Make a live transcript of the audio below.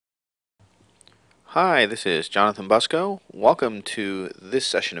Hi, this is Jonathan Busco. Welcome to this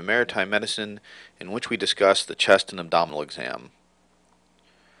session of Maritime Medicine in which we discuss the chest and abdominal exam.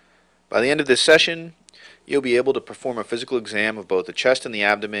 By the end of this session, you'll be able to perform a physical exam of both the chest and the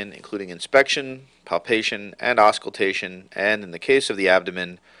abdomen, including inspection, palpation, and auscultation, and in the case of the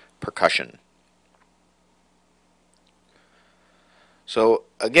abdomen, percussion. So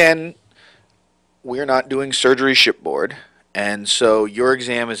again, we're not doing surgery shipboard, and so your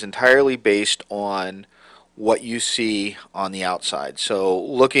exam is entirely based on what you see on the outside. So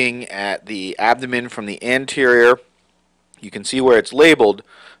looking at the abdomen from the anterior, you can see where it's labeled,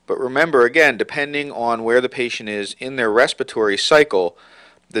 but remember again, depending on where the patient is in their respiratory cycle,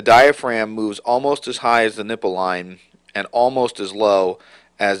 the diaphragm moves almost as high as the nipple line and almost as low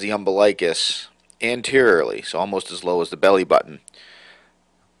as the umbilicus anteriorly, so almost as low as the belly button.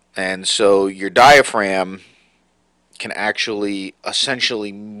 And so your diaphragm can actually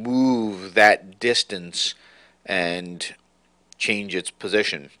essentially move that distance and change its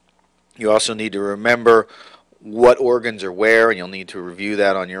position. You also need to remember what organs are where, and you'll need to review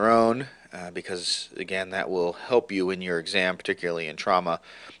that on your own because, again, that will help you in your exam, particularly in trauma.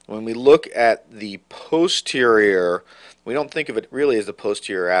 When we look at the posterior, we don't think of it really as the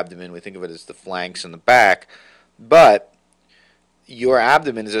posterior abdomen. We think of it as the flanks and the back, but your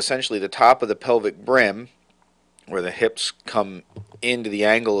abdomen is essentially the top of the pelvic brim where the hips come into the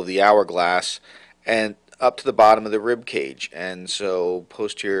angle of the hourglass and up to the bottom of the rib cage. And so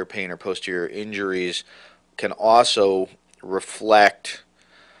posterior pain or posterior injuries can also reflect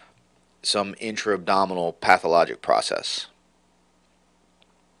some intra-abdominal pathologic process.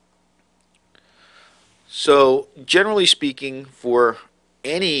 So generally speaking, for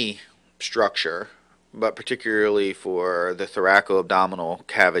any structure, but particularly for the thoraco-abdominal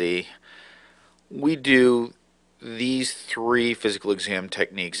cavity, we do these three physical exam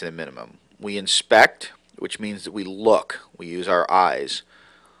techniques at a minimum. We inspect, which means that we look. We use our eyes.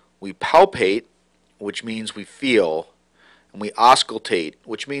 We palpate, which means we feel. And we auscultate,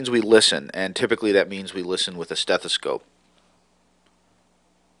 which means we listen. And typically that means we listen with a stethoscope.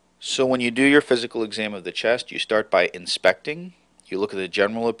 So when you do your physical exam of the chest, you start by inspecting. You look at the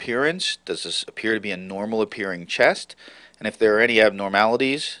general appearance. Does this appear to be a normal appearing chest? And if there are any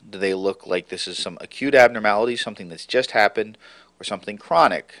abnormalities, do they look like this is some acute abnormality, something that's just happened, or something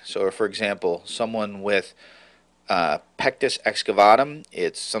chronic? So for example, someone with pectus excavatum,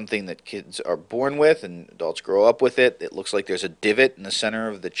 it's something that kids are born with and adults grow up with it. It looks like there's a divot in the center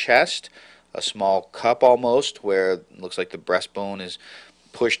of the chest, a small cup almost, where it looks like the breastbone is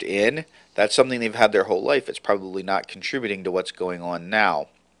pushed in. That's something they've had their whole life. It's probably not contributing to what's going on now.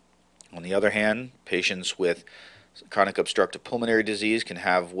 On the other hand, patients with chronic obstructive pulmonary disease can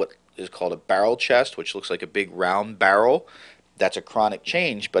have what is called a barrel chest, which looks like a big round barrel. That's a chronic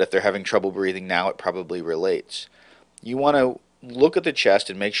change, but if they're having trouble breathing now, it probably relates. You want to look at the chest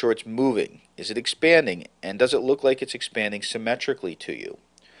and make sure it's moving. Is it expanding? And does it look like it's expanding symmetrically to you?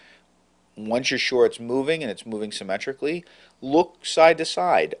 Once you're sure it's moving and it's moving symmetrically, look side to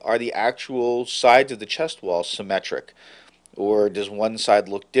side. Are the actual sides of the chest wall symmetric? Or does one side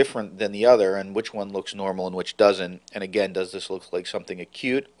look different than the other, and which one looks normal and which doesn't? And again, does this look like something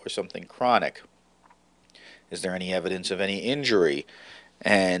acute or something chronic? Is there any evidence of any injury?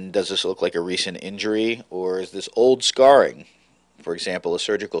 And does this look like a recent injury, or is this old scarring? For example, a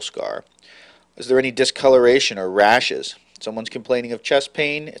surgical scar. Is there any discoloration or rashes? Someone's complaining of chest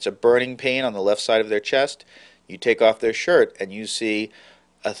pain. It's a burning pain on the left side of their chest. You take off their shirt and you see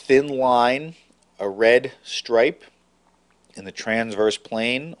a thin line, a red stripe in the transverse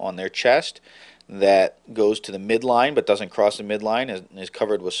plane on their chest that goes to the midline but doesn't cross the midline and is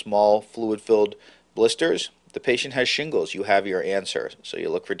covered with small fluid-filled blisters. The patient has shingles. You have your answer. So you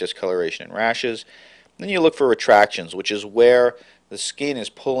look for discoloration and rashes. Then you look for retractions, which is where the skin is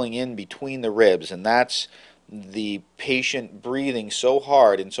pulling in between the ribs, and that's the patient breathing so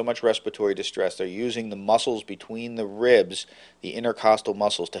hard in so much respiratory distress. They're using the muscles between the ribs, the intercostal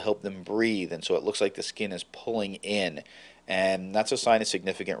muscles, to help them breathe, and so it looks like the skin is pulling in, and that's a sign of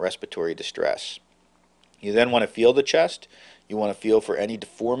significant respiratory distress. You then want to feel the chest. You want to feel for any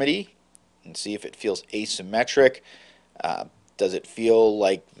deformity and see if it feels asymmetric. Does it feel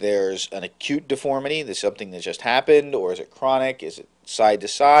like there's an acute deformity? There's something that just happened, or is it chronic? Is it side to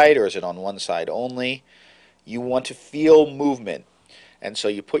side, or is it on one side only? You want to feel movement. And so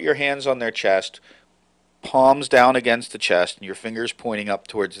you put your hands on their chest, palms down against the chest, and your fingers pointing up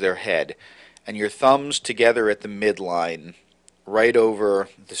towards their head, and your thumbs together at the midline, right over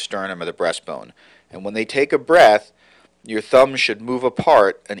the sternum or the breastbone. And when they take a breath, your thumbs should move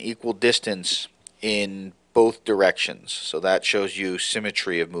apart an equal distance in both directions. So that shows you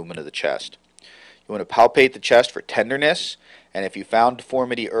symmetry of movement of the chest. You want to palpate the chest for tenderness, and if you found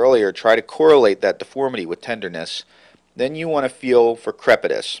deformity earlier, try to correlate that deformity with tenderness. Then you want to feel for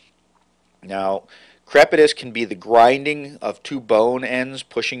crepitus. Now, crepitus can be the grinding of two bone ends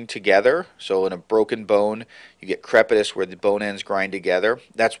pushing together. So in a broken bone, you get crepitus where the bone ends grind together.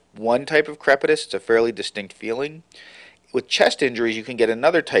 That's one type of crepitus. It's a fairly distinct feeling. With chest injuries, you can get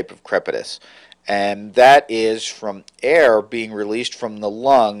another type of crepitus, and that is from air being released from the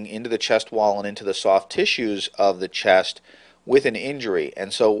lung into the chest wall and into the soft tissues of the chest with an injury.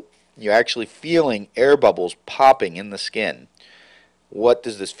 And so you're actually feeling air bubbles popping in the skin. What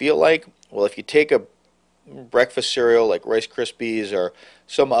does this feel like? Well, if you take a breakfast cereal like Rice Krispies or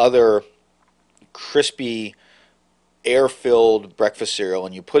some other crispy, air-filled breakfast cereal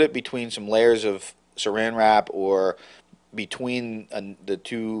and you put it between some layers of saran wrap or between the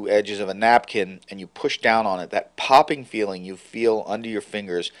two edges of a napkin and you push down on it, that popping feeling you feel under your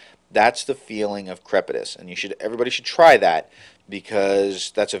fingers, that's the feeling of crepitus. And everybody should try that,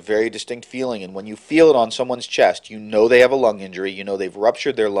 because that's a very distinct feeling. And when you feel it on someone's chest, you know they have a lung injury, you know they've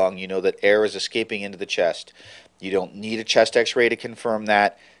ruptured their lung, you know that air is escaping into the chest. You don't need a chest x-ray to confirm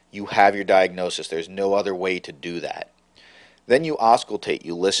that. You have your diagnosis. There's no other way to do that. Then you auscultate,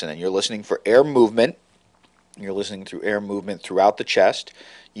 you listen, and you're listening for air movement. You're listening through air movement throughout the chest.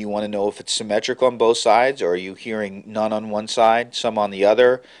 You want to know if it's symmetric on both sides, or are you hearing none on one side, some on the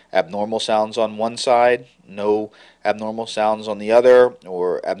other, abnormal sounds on one side, no abnormal sounds on the other,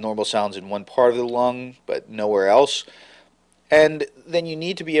 or abnormal sounds in one part of the lung but nowhere else. And then you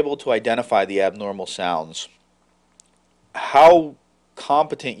need to be able to identify the abnormal sounds. How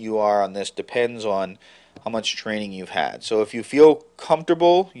competent you are on this depends on how much training you've had. So if you feel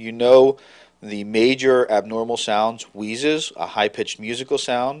comfortable, you know the major abnormal sounds: wheezes, a high-pitched musical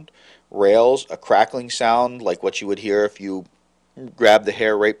sound; rails, a crackling sound like what you would hear if you grabbed the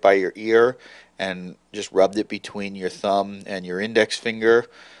hair right by your ear and just rubbed it between your thumb and your index finger.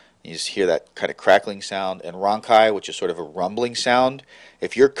 You just hear that kind of crackling sound. And rhonchi, which is sort of a rumbling sound.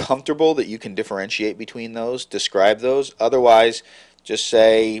 If you're comfortable that you can differentiate between those, describe those. Otherwise, just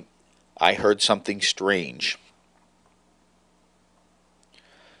say, "I heard something strange."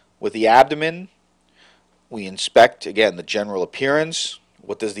 With the abdomen, we inspect, again, the general appearance.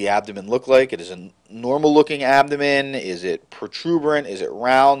 What does the abdomen look like? It is a normal-looking abdomen. Is it protuberant? Is it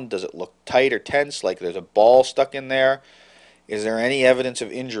round? Does it look tight or tense, like there's a ball stuck in there? Is there any evidence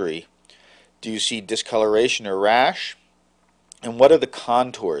of injury? Do you see discoloration or rash? And what are the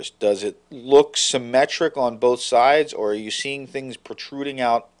contours? Does it look symmetric on both sides, or are you seeing things protruding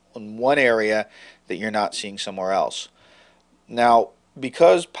out in one area that you're not seeing somewhere else? Now,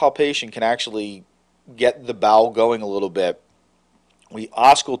 because palpation can actually get the bowel going a little bit, we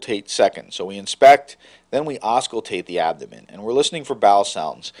auscultate second. So we inspect, then we auscultate the abdomen, and we're listening for bowel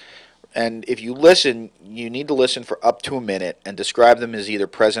sounds. And if you listen, you need to listen for up to a minute and describe them as either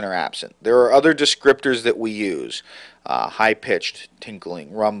present or absent. There are other descriptors that we use, high-pitched,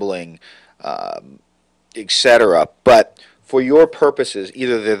 tinkling, rumbling, etc. But for your purposes,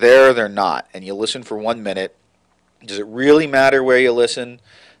 either they're there or they're not, and you listen for 1 minute. Does it really matter where you listen?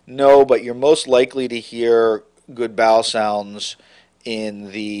 No, but you're most likely to hear good bowel sounds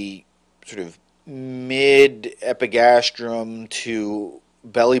in the sort of mid-epigastrum to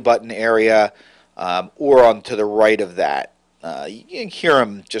belly button area, or on to the right of that. You can hear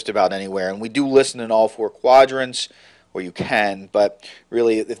them just about anywhere, and we do listen in all 4 quadrants, or you can, but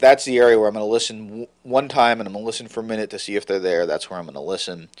really if that's the area where I'm going to listen one time and I'm going to listen for a minute to see if they're there, that's where I'm going to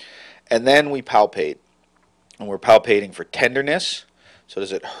listen. And then we palpate. And we're palpating for tenderness. So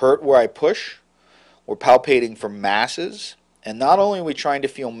does it hurt where I push? We're palpating for masses. And not only are we trying to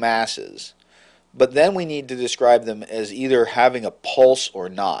feel masses, but then we need to describe them as either having a pulse or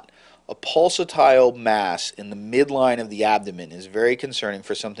not. A pulsatile mass in the midline of the abdomen is very concerning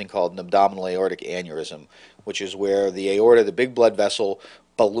for something called an abdominal aortic aneurysm, which is where the aorta, the big blood vessel,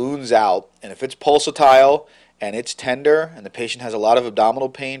 balloons out. And if it's pulsatile and it's tender and the patient has a lot of abdominal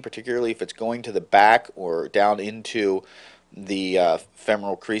pain, particularly if it's going to the back or down into the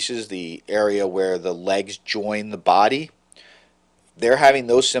femoral creases, the area where the legs join the body, they're having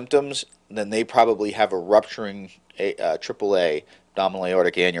those symptoms, then they probably have a rupturing AAA, abdominal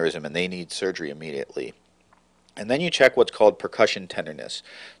aortic aneurysm, and they need surgery immediately. And then you check what's called percussion tenderness.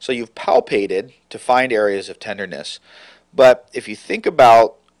 So you've palpated to find areas of tenderness, but if you think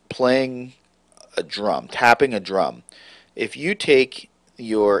about playing a drum, tapping a drum, if you take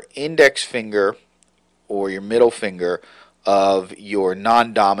your index finger or your middle finger of your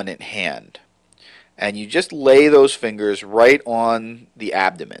non-dominant hand and you just lay those fingers right on the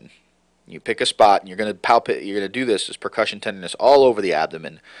abdomen, you pick a spot and you're going to palpate, you're going to do this as percussion tenderness all over the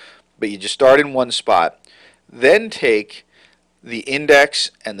abdomen. but you just start in one spot. Then take the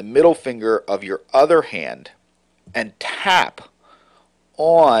index and the middle finger of your other hand and tap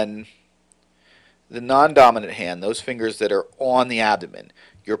on the non-dominant hand, those fingers that are on the abdomen.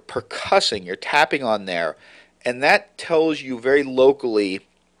 You're percussing, you're tapping on there, and that tells you very locally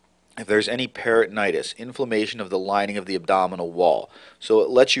if there's any peritonitis, inflammation of the lining of the abdominal wall. So it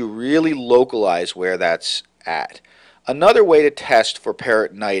lets you really localize where that's at. Another way to test for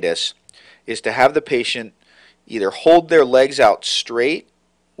peritonitis is to have the patient either hold their legs out straight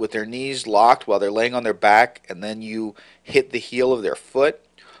with their knees locked while they're laying on their back, and then you hit the heel of their foot.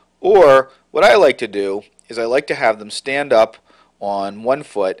 Or what I like to do is I like to have them stand up on one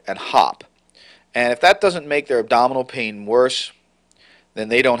foot and hop. And if that doesn't make their abdominal pain worse, then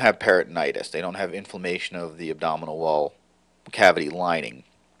they don't have peritonitis. They don't have inflammation of the abdominal wall cavity lining.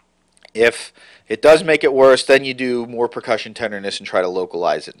 If it does make it worse, then you do more percussion tenderness and try to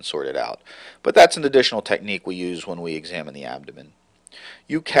localize it and sort it out. But that's an additional technique we use when we examine the abdomen.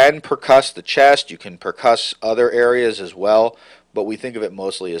 You can percuss the chest, you can percuss other areas as well, but we think of it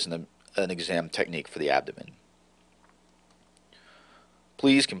mostly as an exam technique for the abdomen.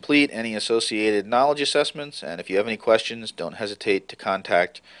 Please complete any associated knowledge assessments, and if you have any questions, don't hesitate to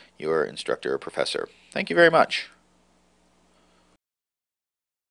contact your instructor or professor. Thank you very much.